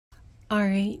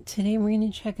Alright, today we're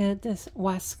going to check out this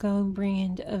Wesco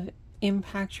brand of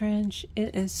impact wrench.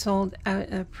 It is sold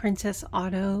out of Princess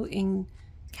Auto in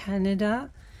Canada,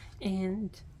 and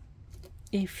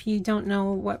if you don't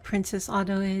know what Princess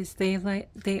Auto is, they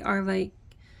are like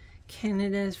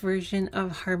Canada's version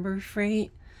of Harbor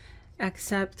Freight,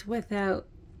 except without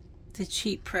the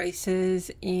cheap prices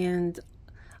and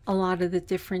a lot of the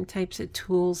different types of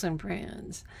tools and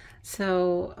brands.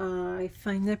 So I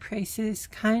find the prices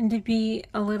kind of be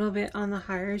a little bit on the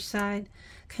higher side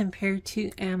compared to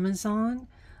Amazon,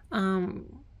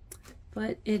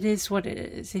 but it is what it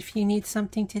is. If you need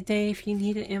something today, if you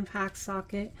need an impact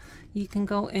socket, you can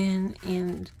go in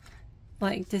and,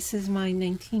 like, this is my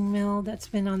 19 mil that's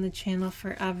been on the channel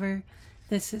forever.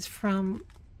 This is from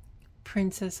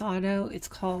Princess Auto. It's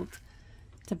called,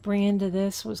 the brand of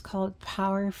this was called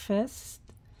Power Fist,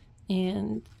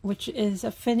 and which is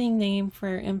a fitting name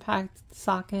for impact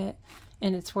socket,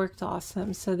 and it's worked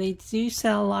awesome. So they do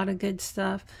sell a lot of good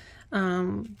stuff,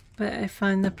 but I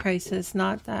find the prices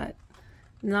not that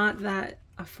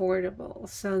affordable.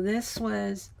 So this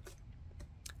was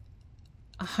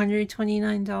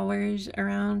 $129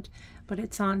 around, but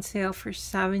it's on sale for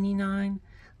 $79.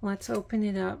 Let's open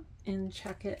it up and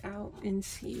check it out and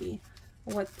see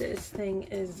what this thing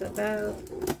is about.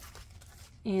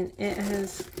 And it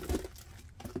has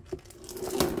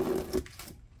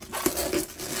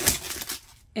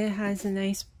a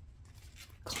nice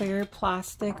clear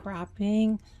plastic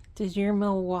wrapping. Does your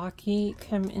Milwaukee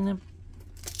come in a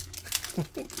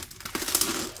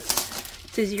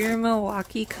does your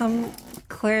Milwaukee come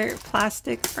clear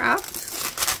plastic wrap?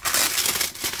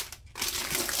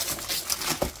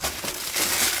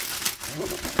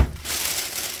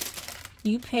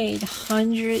 You paid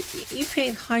hundreds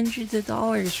of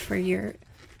dollars for your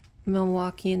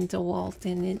Milwaukee and DeWalt,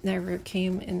 and it never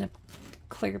came in a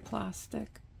clear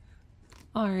plastic.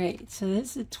 Alright, so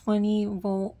this is a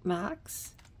 20-volt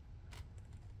max,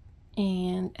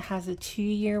 and it has a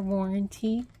 2-year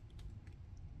warranty.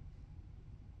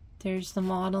 There's the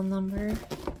model number.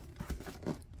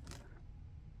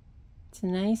 It's a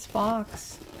nice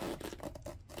box.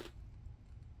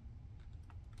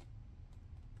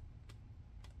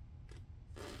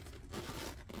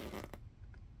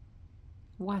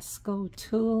 Wesco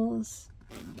tools.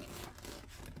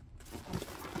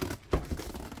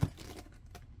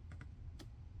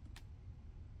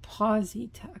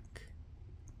 Positech.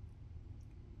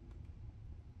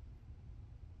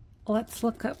 Let's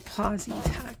look up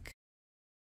Positech.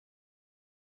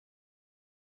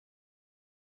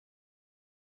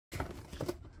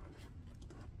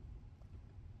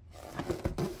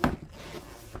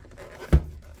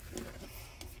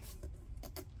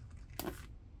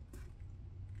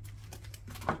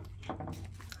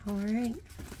 Alright.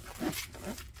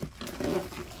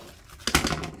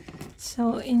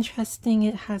 So interesting,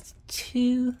 it has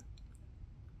two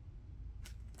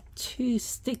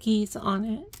stickies on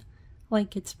it,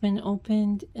 like it's been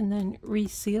opened and then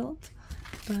resealed,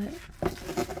 but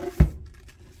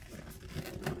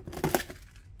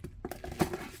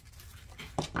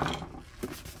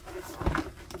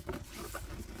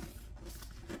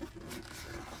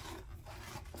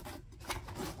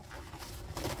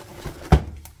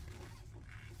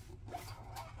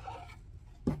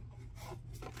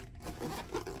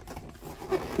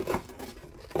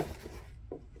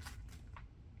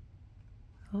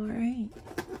alright.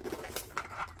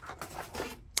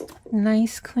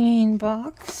 Nice clean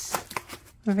box.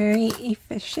 Very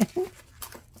efficient.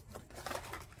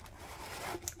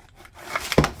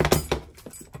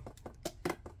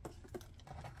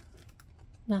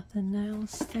 Nothing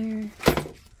else there.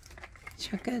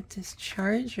 Check out this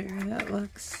charger. That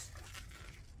looks...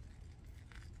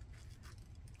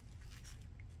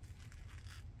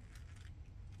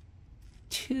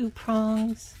 two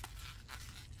prongs.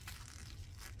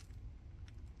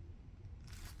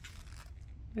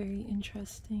 Very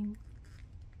interesting.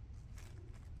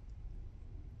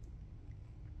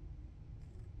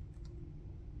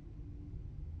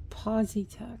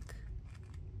 Positech,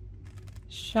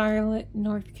 Charlotte,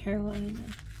 North Carolina.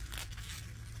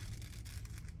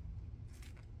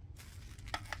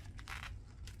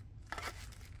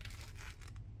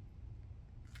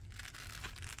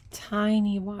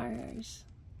 Tiny wires.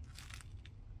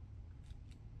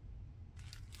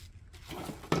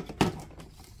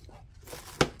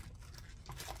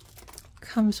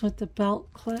 Comes with the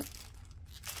belt clip.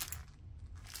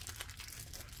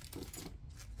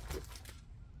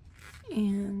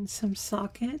 And some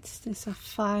sockets. There's a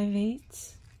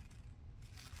 5/8.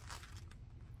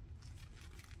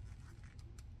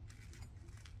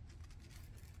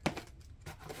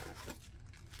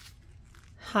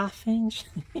 1/2 inch.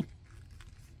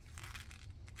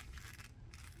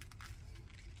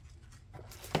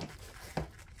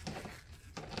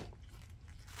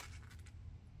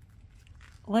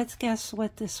 Let's guess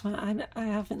what this one, I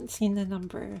haven't seen the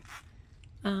number.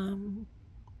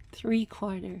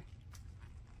 3/4.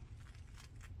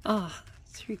 Ah,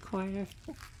 3/4.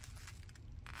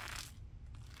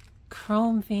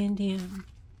 Chrome vanadium.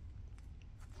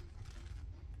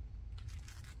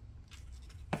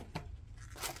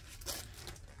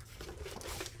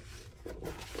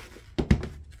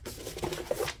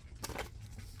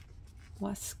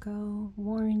 Wesco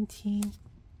warranty.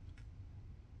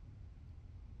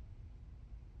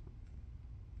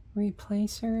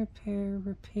 Replace or repair,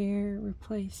 repair,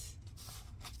 replace.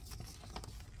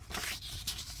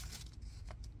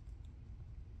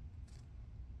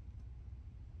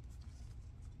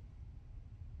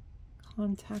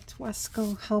 Contact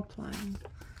Wesco helpline.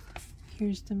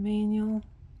 Here's the manual.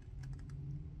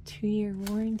 2-year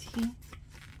warranty.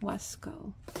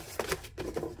 Wesco.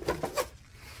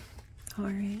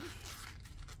 Alright.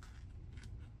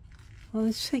 Well,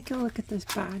 let's take a look at this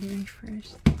battery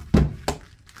first.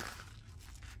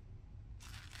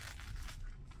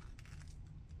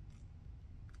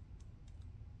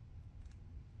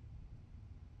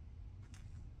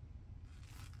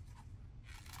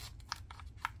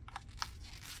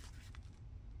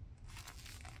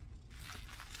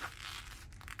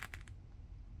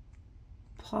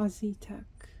 Positech,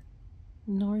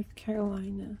 North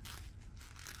Carolina.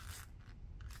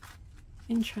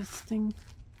 Interesting.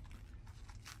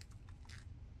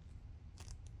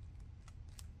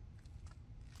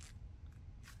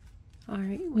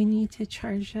 Alright, we need to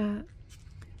charge that.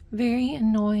 Very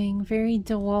annoying, very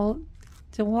DeWalt.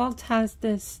 DeWalt has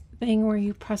this thing where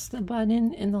you press the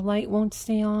button and the light won't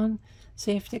stay on,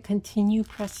 so you have to continue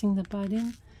pressing the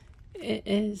button. It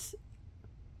is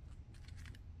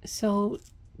so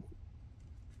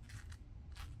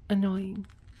annoying.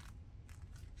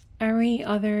 Every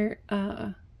other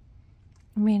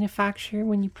manufacturer,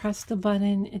 when you press the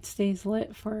button, it stays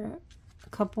lit for a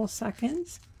couple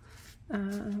seconds.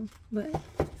 But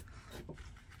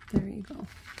there you go.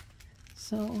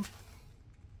 So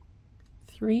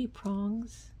 3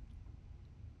 prongs.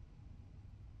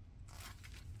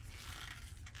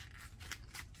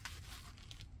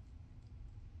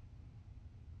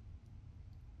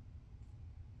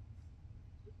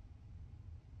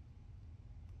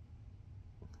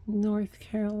 North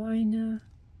Carolina.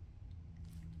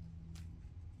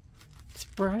 It's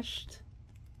brushed.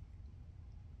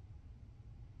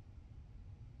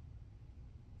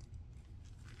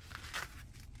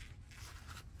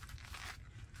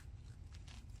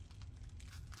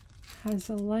 Has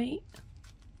a light.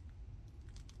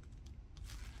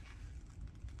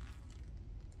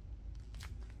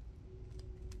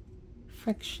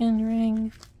 Friction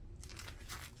ring.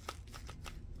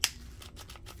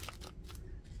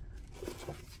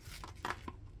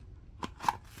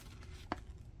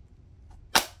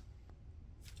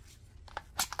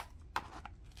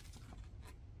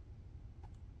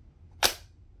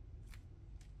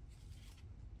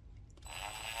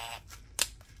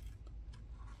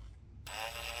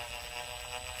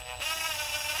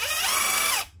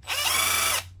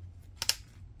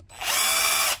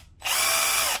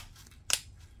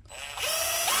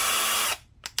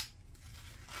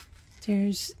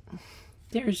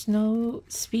 There's no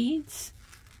speeds,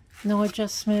 no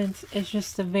adjustments. It's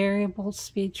just a variable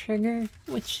speed trigger,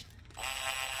 which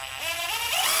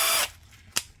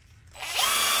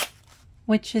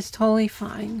is totally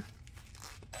fine.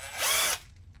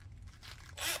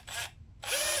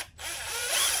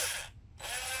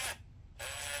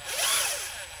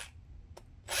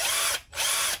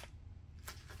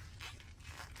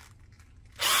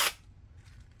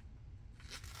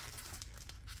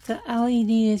 The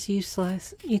LED is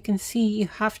useless. You can see you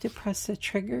have to press the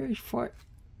trigger for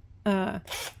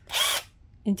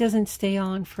it doesn't stay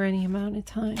on for any amount of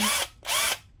time.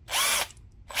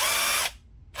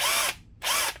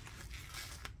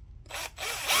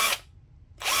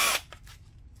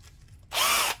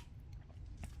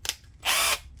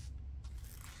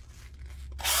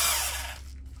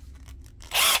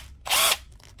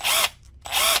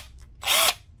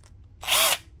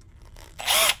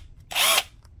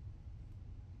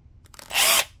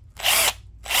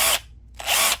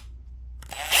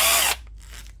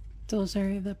 Those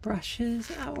are the brushes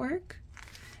at work.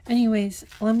 Anyways,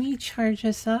 let me charge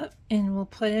this up and we'll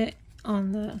put it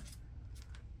on the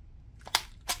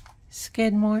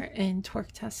skid more and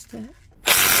torque test it.